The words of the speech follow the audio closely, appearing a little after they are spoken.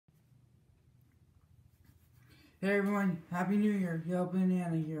Hey everyone, Happy New Year, Yo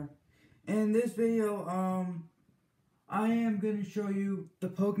Banana here. In this video, I am going to show you the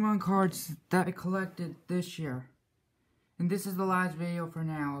Pokemon cards that I collected this year. And this is the last video for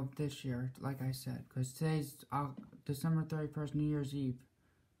now of this year, like I said, because today's December 31st, New Year's Eve.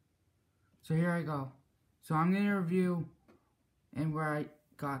 So here I go. So I'm going to review and where I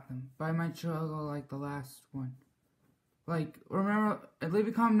got them. But I might show like the last one. Like, remember, leave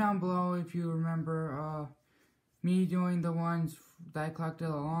a comment down below if you remember, me doing the ones that I collected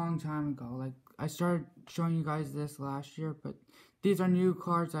a long time ago. Like, I started showing you guys this last year, but these are new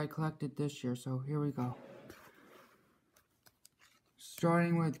cards I collected this year, so here we go.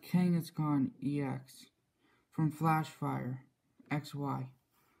 Starting with Kangaskhan EX from Flashfire XY.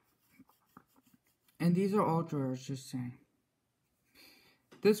 And these are ultra rares, just saying.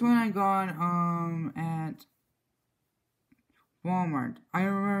 This one I got at Walmart.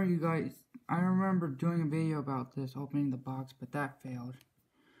 I remember doing a video about this, opening the box, but that failed.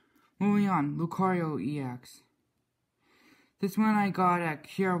 Moving on, Lucario EX. This one I got at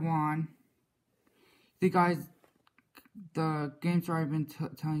Kier1. The game store I've been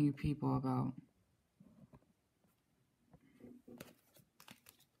telling you people about.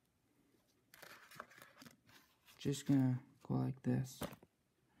 Just gonna go like this.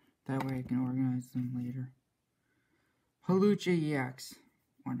 That way I can organize them later. Hawlucha EX.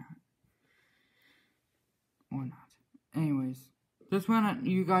 Or not. Or not. Anyways. This one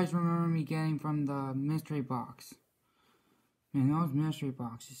you guys remember me getting from the mystery box. Man, those mystery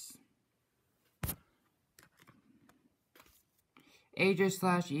boxes.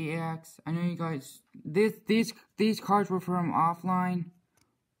 Aegis/EX. I know you guys. These cards were from offline.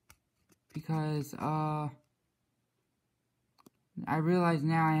 Because, I realize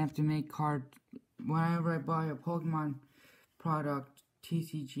now I have to make cards. Whenever I buy a Pokemon product,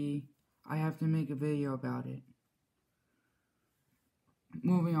 TCG, I have to make a video about it.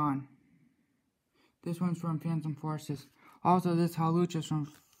 Moving on. This one's from Phantom Forces. Also, this Hawlucha's from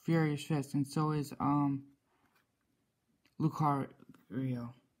Furious Fist, and so is Lucario.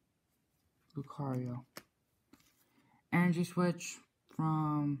 Energy Switch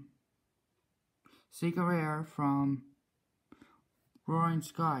from Secret Rare from Roaring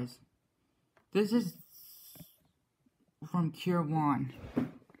Skies. This is from Kier1.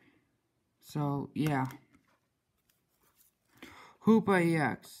 So, yeah. Hoopa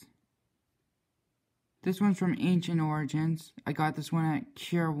EX. This one's from Ancient Origins. I got this one at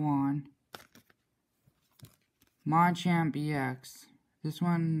Kier1. Machamp EX. This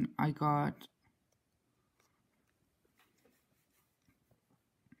one I got.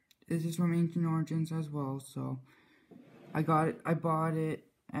 This is from Ancient Origins as well, so I bought it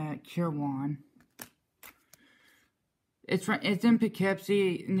at Kier1. It's in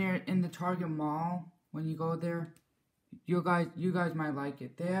Poughkeepsie in the Target Mall. When you go there, you guys might like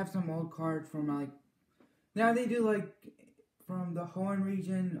it. They have some old cards from like now they do like from the Hoenn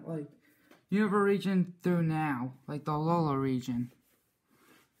region, like Unova region through now, like the Alola region.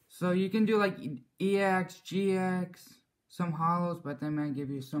 So you can do like EX, GX, some holos, but they might give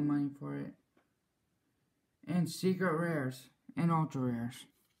you some money for it. And secret rares and ultra rares.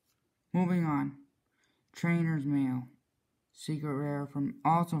 Moving on, Trainer's Mail. Secret rare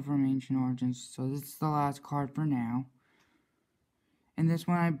also from Ancient Origins. So this is the last card for now. And this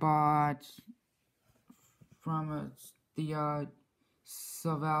one I bought from the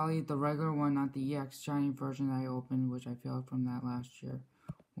Silvally, the regular one, not the EX shiny version that I opened, which I failed from that last year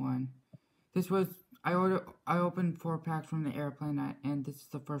one. This was I opened 4 packs from the airplane, and this is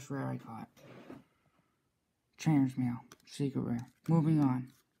the first rare I got. Trainer's Mail, secret rare. Moving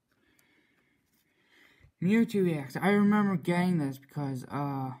on. Mewtwo EX. I remember getting this because,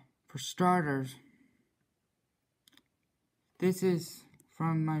 for starters, this is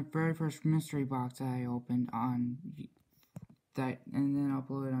from my very first mystery box that I opened on that, and then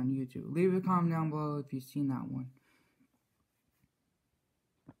uploaded on YouTube. Leave a comment down below if you've seen that one.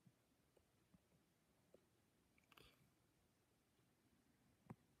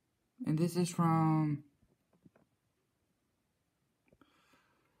 And this is from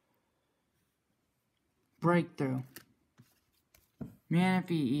Breakthrough.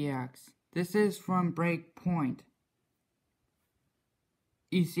 Manaphy EX. This is from Breakpoint.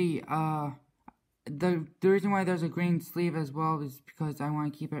 You see, the reason why there's a green sleeve as well is because I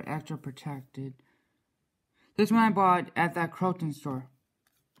want to keep it extra protected. This one I bought at that Croton store.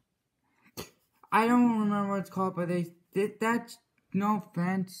 I don't remember what it's called, but they did that. No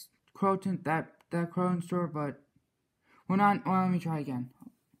offense, Croton, that Croton store, but we're not. Well, let me try again.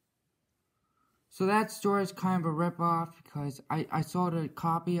 So that store is kind of a ripoff because I sold a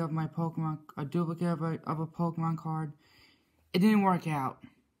copy of my Pokemon, a duplicate of a Pokemon card. It didn't work out.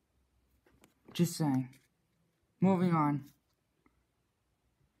 Just saying. Moving on.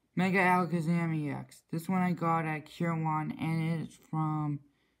 Mega Alakazam EX. This one I got at Kirwan, and it's from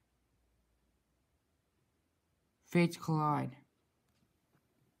Fates Collide.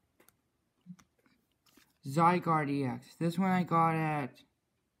 Zygarde EX. This one I got at...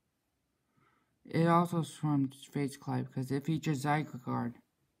 It also is from Fates Collide because it features Zygarde.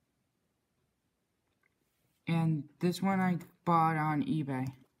 And this one I bought on eBay.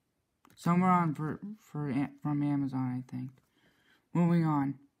 Somewhere on from Amazon, I think. Moving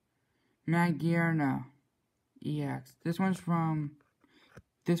on. Magearna EX. This one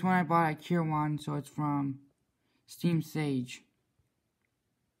I bought at Kirwan, so it's from Steam Sage.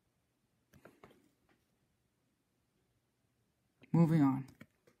 Moving on.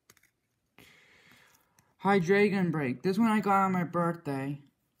 Hydreigon Break. This one I got on my birthday.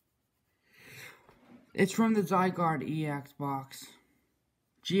 It's from the Zygarde EX box.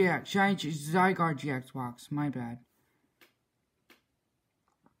 Zygarde GX box. My bad.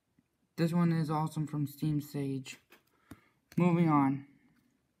 This one is awesome from Steam Sage. Moving on.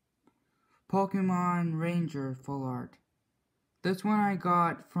 Pokemon Ranger Full Art. This one I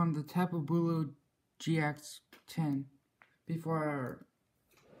got from the Tapu Bulu GX 10 before.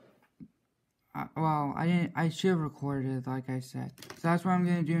 Well, I should have recorded it, like I said. So that's what I'm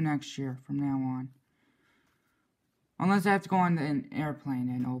gonna do next year from now on. Unless I have to go on an airplane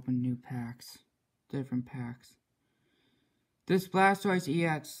and open new packs, different packs. This Blastoise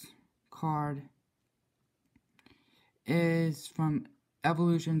EX card is from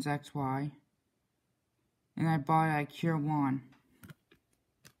Evolutions XY, and I bought it at Kirwan.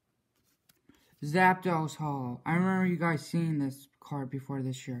 Zapdos Holo. I remember you guys seeing this card before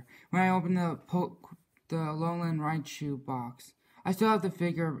this year when I opened the Alolan Raichu box. I still have the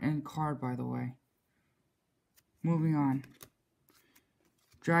figure and card, by the way. Moving on.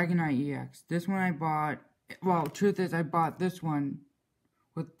 Dragonite EX. This one I bought. Well, truth is, I bought this one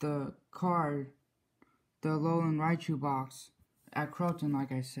with the card, the Alolan Raichu box at Croton,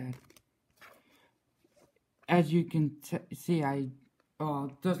 like I said. As you can see, well,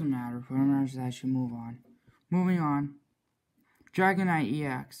 it doesn't matter. Whoever matters, I should move on. Moving on. Dragonite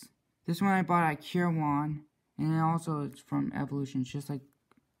EX. This one I bought at Kirwan, and also it's from Evolution, just like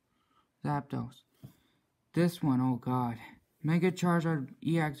Zapdos. This one, oh god. Mega Charizard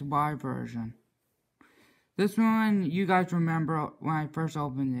EXY version. This one, you guys remember when I first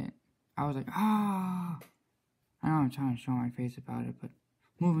opened it. I was like, ah. I know I'm trying to show my face about it, but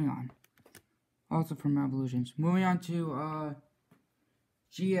moving on. Also from Evolutions. Moving on to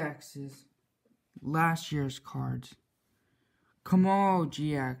GX's last year's cards. Kommo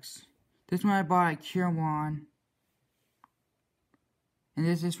GX. This one I bought at Kirwan. And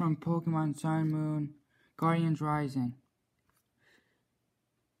this is from Pokemon Sun and Moon, Guardians Rising.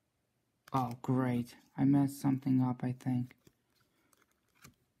 Oh, great. I messed something up, I think.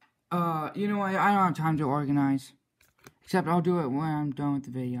 You know what? I don't have time to organize. Except I'll do it when I'm done with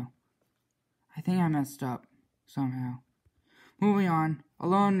the video. I think I messed up somehow. Moving on.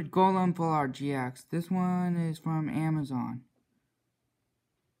 Alolan Golem Full Art GX. This one is from Amazon.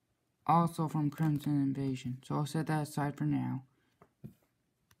 Also from Crimson Invasion. So I'll set that aside for now.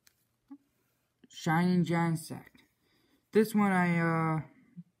 Shining Genesect. This one I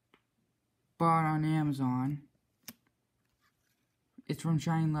bought on Amazon. It's from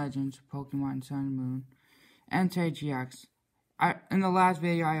Shining Legends, Pokemon Sun and Moon. Entei GX. In the last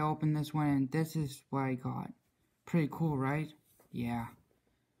video I opened this one and this is what I got. Pretty cool, right? Yeah.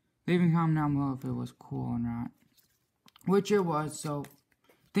 Leave a comment down below if it was cool or not. Which it was, so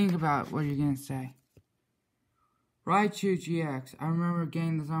think about what you're gonna say. Raichu GX. I remember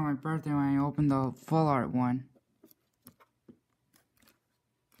getting this on my birthday when I opened the full art one.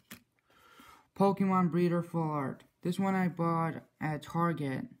 Pokemon Breeder Full Art. This one I bought at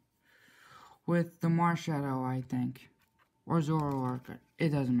Target with the Marshadow, I think. Or Zoroark. It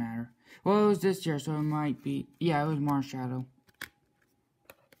doesn't matter. Well, it was this year, so it might be. Yeah, it was Marshadow.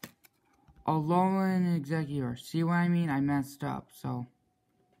 Alolan Exeggutor. See what I mean? I messed up, so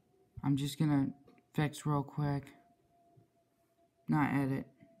I'm just gonna fix real quick. Not edit.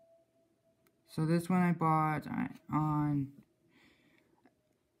 So this one I bought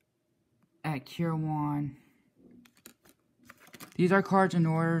at Kirwan. These are cards in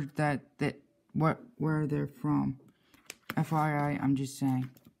order where they're from. FYI, I'm just saying.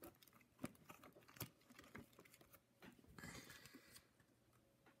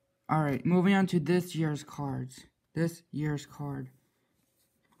 Alright, moving on to this year's cards. This year's card.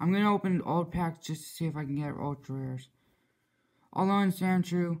 I'm gonna open old packs just to see if I can get ultra rares. Alolan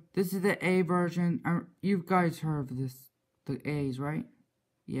Sandshrew. This is the A version. You guys heard of this, the A's, right?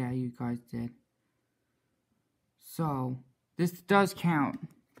 Yeah, you guys did. So, this does count.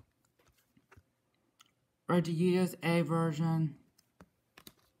 Regigita's A version.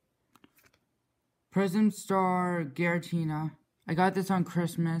 Prism Star Giratina. I got this on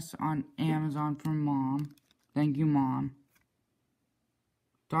Christmas on Amazon from Mom. Thank you, Mom.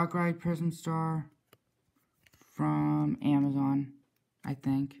 Darkrai Prism Star from Amazon, I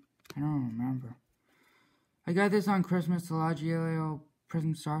think. I don't remember. I got this on Christmas, the Lagileo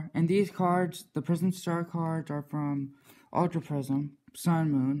Prism Star. And these cards, the Prism Star cards, are from Ultra Prism,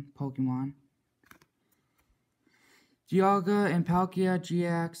 Sun Moon, Pokemon. Dialga and Palkia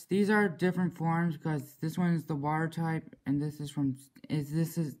GX. These are different forms because this one is the water type and this is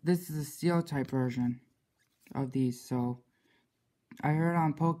this is a steel type version of these. So I heard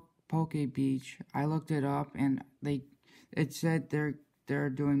on Poke Beach. I looked it up and it said they're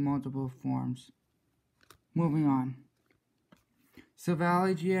doing multiple forms. Moving on.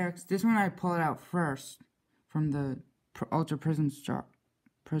 Silvally GX. This one I pulled out first from the Ultra Prism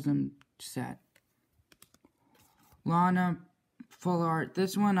set. Lana Full Art.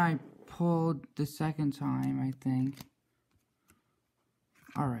 This one I pulled the second time, I think.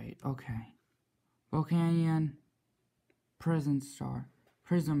 Alright, okay. Volcanion Prism Star.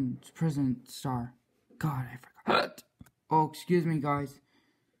 Prism Star. God, I forgot. Oh, excuse me, guys.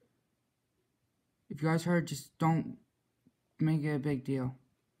 If you guys heard, just don't make it a big deal.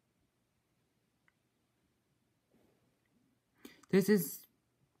 This is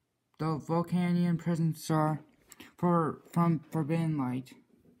the Volcanion Prism Star from Forbidden Light.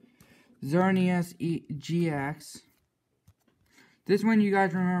 Xerneas GX. This one you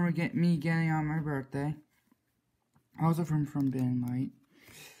guys remember me getting on my birthday. Also from Forbidden Light.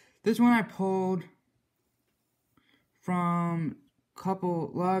 This one I pulled from a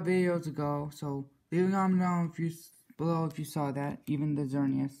lot of videos ago. So leave a comment down below if you saw that. Even the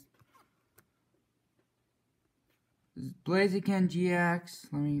Xerneas. Blaziken GX.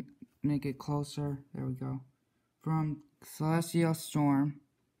 Let me make it closer. There we go. From Celestial Storm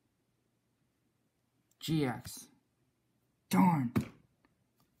GX. Darn.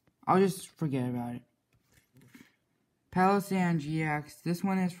 I'll just forget about it. Palossand GX. This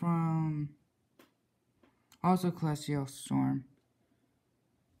one is from also Celestial Storm.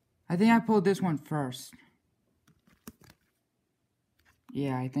 I think I pulled this one first.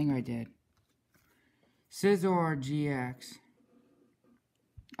 Yeah, I think I did. Scizor GX.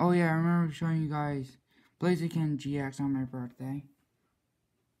 Oh yeah, I remember showing you guys Blaziken GX on my birthday.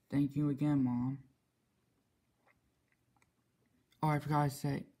 Thank you again, Mom. Oh, I forgot to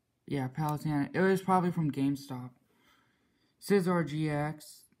say. Yeah, Palossand. It was probably from GameStop. Scizor GX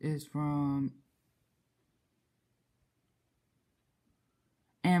is from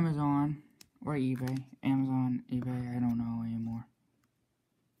Amazon or eBay. Amazon, eBay, I don't know anymore.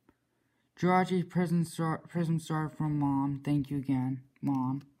 Jirachi Prism Star from Mom. Thank you again,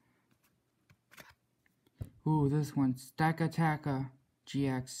 Mom. Ooh, this one, Stakataka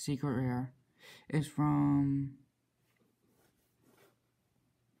GX Secret Rare, is from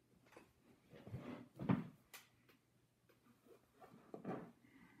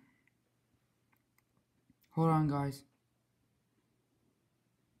hold on, guys.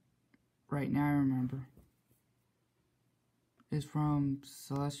 Right now I remember. Is from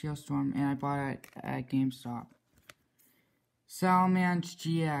Celestial Storm, and I bought it at GameStop. Salamence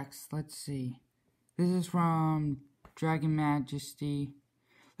GX. Let's see. This is from Dragon Majesty.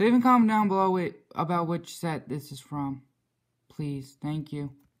 Leave a comment down below about which set this is from. Please. Thank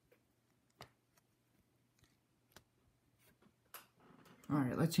you.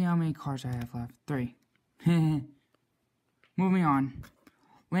 Alright, let's see how many cards I have left. 3. Moving on.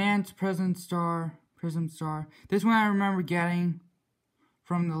 Lance Prism Star. This one I remember getting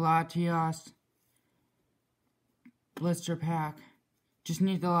from the Latios blister pack. Just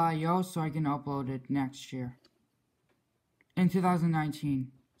need the Latios so I can upload it next year. In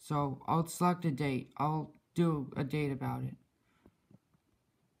 2019. So I'll select a date. I'll do a date about it.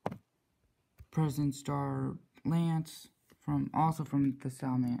 Prism Star Lance also from the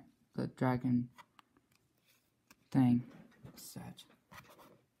Salman, the Dragon thing set.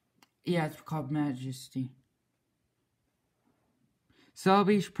 Yeah, it's called Majesty.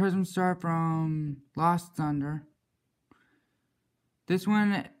 Celebi Prism Star from Lost Thunder. This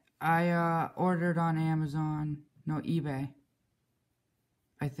one I ordered on Amazon. No, eBay.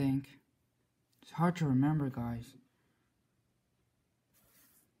 I think. It's hard to remember, guys.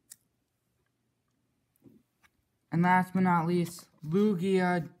 And last but not least,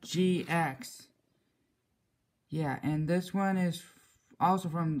 Lugia GX. Yeah, and this one is also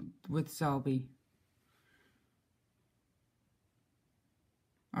with Celebi.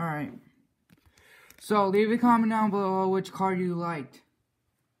 Alright. So, leave a comment down below which card you liked.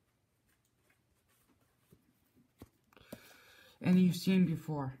 And you've seen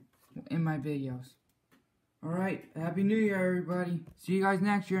before in my videos. Alright, Happy New Year, everybody. See you guys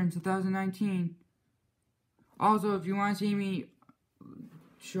next year in 2019. Also, if you want to see me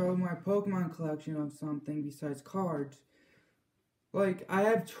show my Pokemon collection of something besides cards, like, I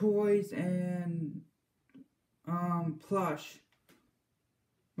have toys and, plush.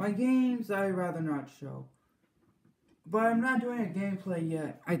 My games, I'd rather not show. But I'm not doing a gameplay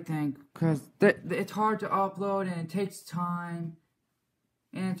yet, I think, because it's hard to upload and it takes time.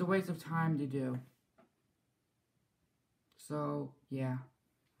 And it's a waste of time to do. So, yeah.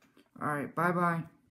 Alright, bye-bye.